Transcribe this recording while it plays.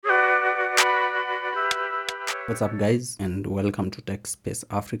What's up, guys, and welcome to Tech Space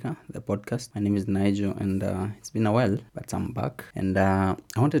Africa, the podcast. My name is Nigel, and it's been a while, but I'm back. And I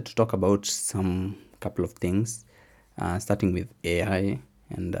wanted to talk about some couple of things, starting with AI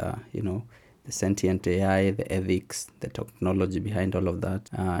and the sentient AI, the ethics, the technology behind all of that.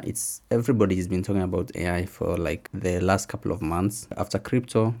 Everybody's been talking about AI for like the last couple of months. After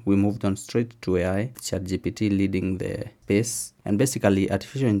crypto, we moved on straight to AI, ChatGPT leading the space. And basically,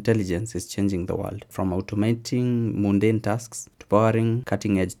 artificial intelligence is changing the world from automating mundane tasks to powering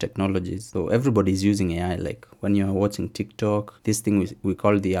cutting-edge technologies. So everybody is using AI. Like when you're watching TikTok, this thing we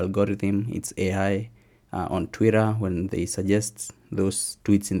call the algorithm, it's AI. On Twitter, when they suggest those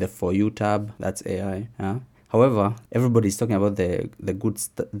tweets in the For You tab, that's AI. However, everybody's talking about the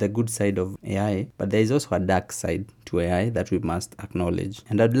good side of AI, but there is also a dark side to AI that we must acknowledge.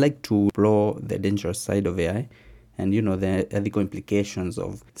 And I'd like to explore the dangerous side of AI and the ethical implications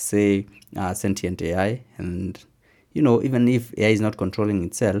of, say, sentient AI. And even if AI is not controlling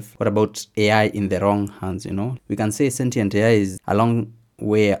itself, what about AI in the wrong hands? We can say sentient AI is a long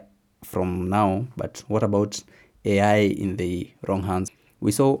way from now, but what about AI in the wrong hands?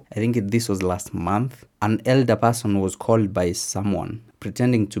 We saw, I think this was last month, an elder person was called by someone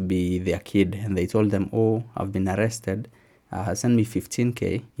pretending to be their kid, and they told them, "Oh, I've been arrested. Send me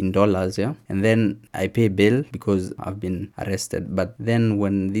 15K in dollars, yeah, and then I pay bill because I've been arrested." But then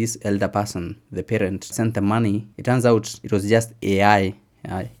when this elder person, the parent, sent the money, it turns out it was just AI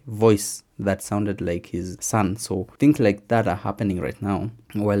voice that sounded like his son. So things like that are happening right now.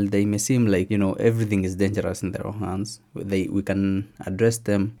 While they may seem like everything is dangerous in their own hands, we can address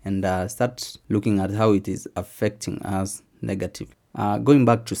them and start looking at how it is affecting us negatively. Going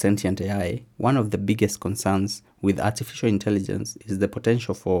back to sentient AI, one of the biggest concerns with artificial intelligence is the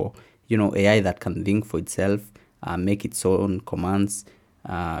potential for AI that can think for itself, make its own commands,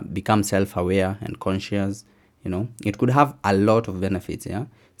 become self-aware and conscious. It could have a lot of benefits,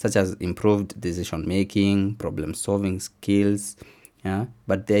 such as improved decision making, problem solving skills,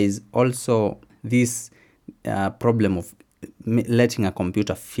 but there is also this problem of letting a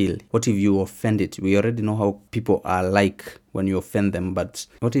computer feel. What if you offend it? We already know how people are like when you offend them, but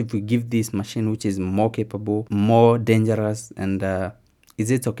what if we give this machine, which is more capable, more dangerous, and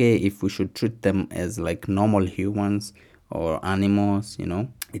is it okay if we should treat them as like normal humans or animals?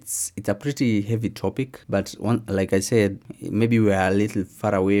 It's a pretty heavy topic, but like I said, maybe we are a little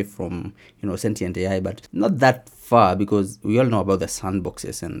far away from sentient AI, but not that far, because we all know about the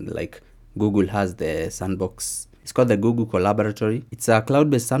sandboxes, and like Google has the sandbox. It's called the Google Collaboratory. It's a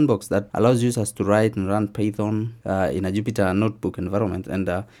cloud-based sandbox that allows users to write and run Python in a Jupyter notebook environment, and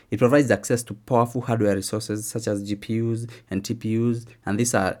it provides access to powerful hardware resources such as GPUs and TPUs, and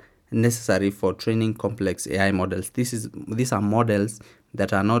these are necessary for training complex AI models. These are models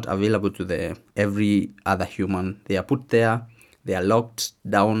that are not available to every other human. They are put there, they are locked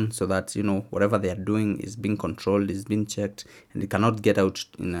down so that whatever they are doing is being controlled, is being checked, and it cannot get out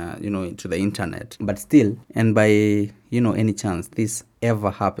into the internet. But still, and by any chance this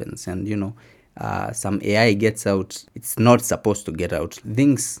ever happens, and some AI gets out, it's not supposed to get out,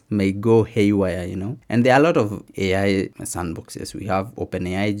 things may go haywire, and there are a lot of AI sandboxes. We have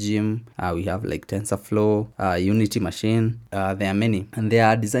OpenAI Gym, we have like TensorFlow, Unity Machine. There are many, and they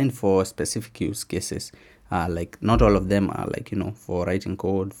are designed for specific use cases. Like not all of them are like for writing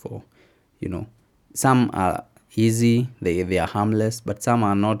code, for some are easy, they are harmless, but some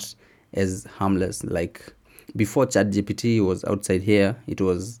are not as harmless. Like before ChatGPT was outside here, it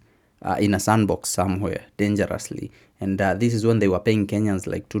was in a sandbox somewhere dangerously, and this is when they were paying Kenyans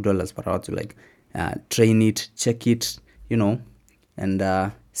like $2 per hour to like train it, check it,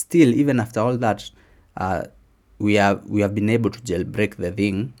 and still, even after all that, we have been able to jailbreak the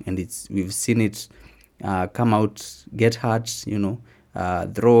thing, and we've seen it come out, get hurt,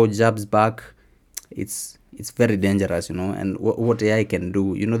 throw jabs back. It's very dangerous, and what AI can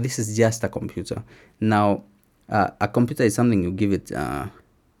do, this is just a computer. Now, a computer is something you give it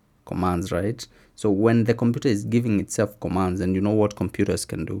commands, right? So when the computer is giving itself commands, and you know what computers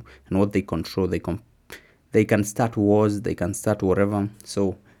can do and what they control, they can start wars, they can start whatever.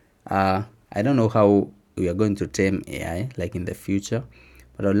 So I don't know how we are going to tame AI like in the future,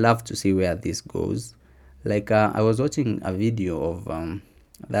 but I'd love to see where this goes. Like I was watching a video of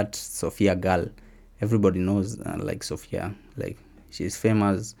that Sophia girl. Everybody knows like Sophia, like she's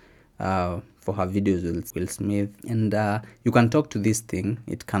famous for her videos with Will Smith, and you can talk to this thing.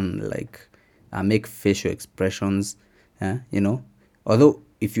 It can like make facial expressions, although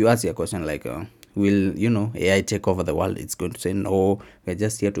if you ask your question like will AI take over the world, it's going to say no, we're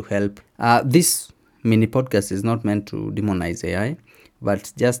just here to help. This mini podcast is not meant to demonize AI,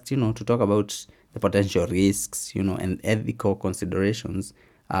 but just to talk about the potential risks, and ethical considerations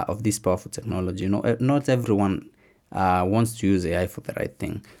of this powerful technology. Not everyone wants to use AI for the right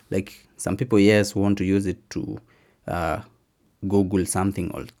thing. Like some people, yes, want to use it to Google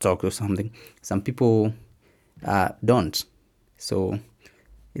something or talk or something. Some people don't. So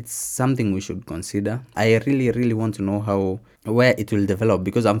it's something we should consider. I really, really want to know where it will develop,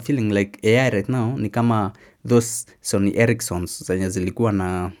 because I'm feeling like AI right now ni kama those Sony Ericssons zenye zilikuwa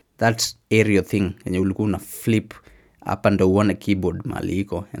na that aerial thing yenye ulikuwa una flip up and uone keyboard mali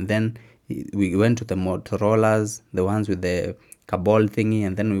iko, and then we went to the Motorola's, the ones with the Cabal thingy,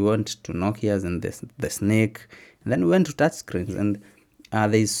 and then we went to Nokia's and the Snake, and then we went to touchscreens, and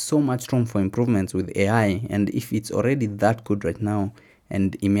there is so much room for improvements with AI. And if it's already that good right now,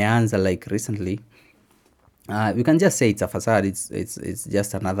 and imeanza like recently, we can just say it's a facade. It's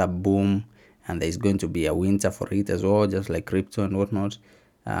just another boom, and there's going to be a winter for it as well, just like crypto and whatnot.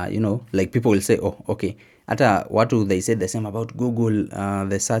 Like people will say, oh, okay, hata watu they said the same about Google,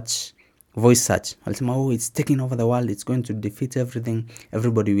 the search, voice search. Walisema, oh, it's taking over the world, it's going to defeat everything,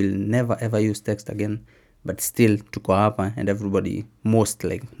 everybody will never ever use text again. But still tuko hapa, and everybody, most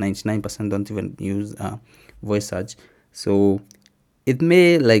like 99% don't even use voice search. So it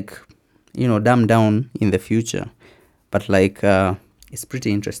may like dumb down in the future, but like it's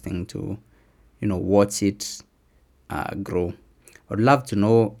pretty interesting to watch it grow. I'd love to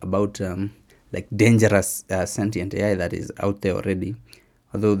know about like dangerous sentient AI that is out there already,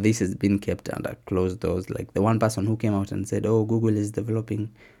 although this has been kept under closed doors. Like the one person who came out and said, oh, Google is developing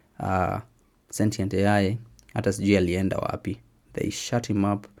sentient AI, hata sijui alienda wapi. They shut him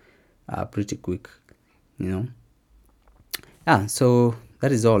up pretty quick. So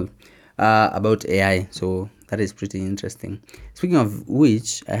that is all about AI. So that is pretty interesting. Speaking of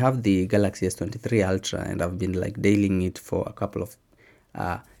which, I have the Galaxy S23 Ultra, and I've been like dailing it for a couple of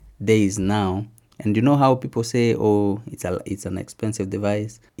days now. And you know how people say, oh, it's an expensive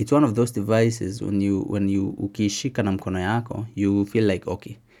device. It's one of those devices when you ukishika na mkono yako, you feel like,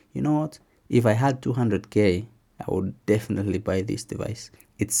 okay, you know what? If I had 200k, I would definitely buy this device.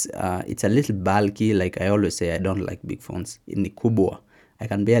 It's a little bulky. Like I always say, I don't like big phones. Ni kubwa. I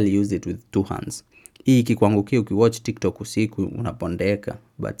can barely use it with two hands. Hii ikikuangukia ukiwatch TikTok usiku unapondeka.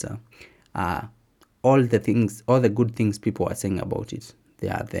 But all the good things people are saying about it, they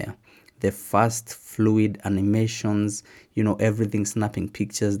are there. The fast, fluid animations, everything snapping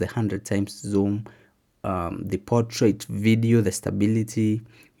pictures, the 100 times zoom, the portrait video, the stability,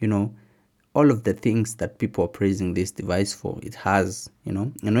 all of the things that people are praising this device for, it has,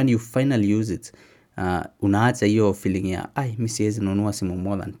 and when you finally use it, unaacha hiyo feeling ya mi siwezi nunua simu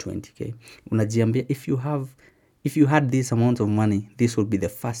more than 20k. Unajiambia, if you had this amount of money, this would be the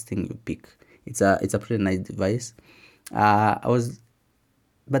first thing you pick. It's a pretty nice device.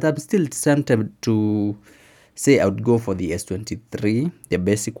 But I'm still tempted to say I would go for the S23, the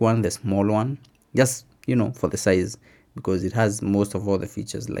basic one, the small one, just for the size, because it has most of all the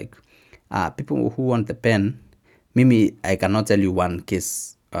features. Like people who want the pen, Mimi, I cannot tell you one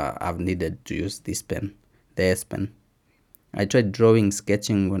case I've needed to use this pen, the S Pen. I tried drawing,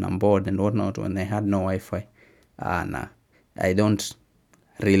 sketching when I'm bored and whatnot when I had no Wi-Fi. Nah, I don't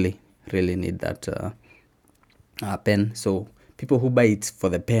really need that pen. So people who buy it for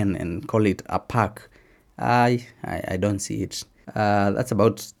the pen and call it a pack, I don't see it. That's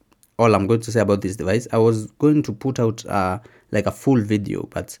about all I'm going to say about this device. I was going to put out like a full video,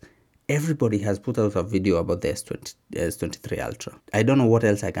 but everybody has put out a video about the S23 Ultra. I don't know what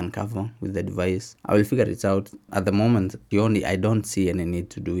else I can cover with the device. I will figure it out. At the moment, I don't see any need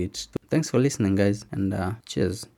to do it. Thanks for listening, guys, and cheers.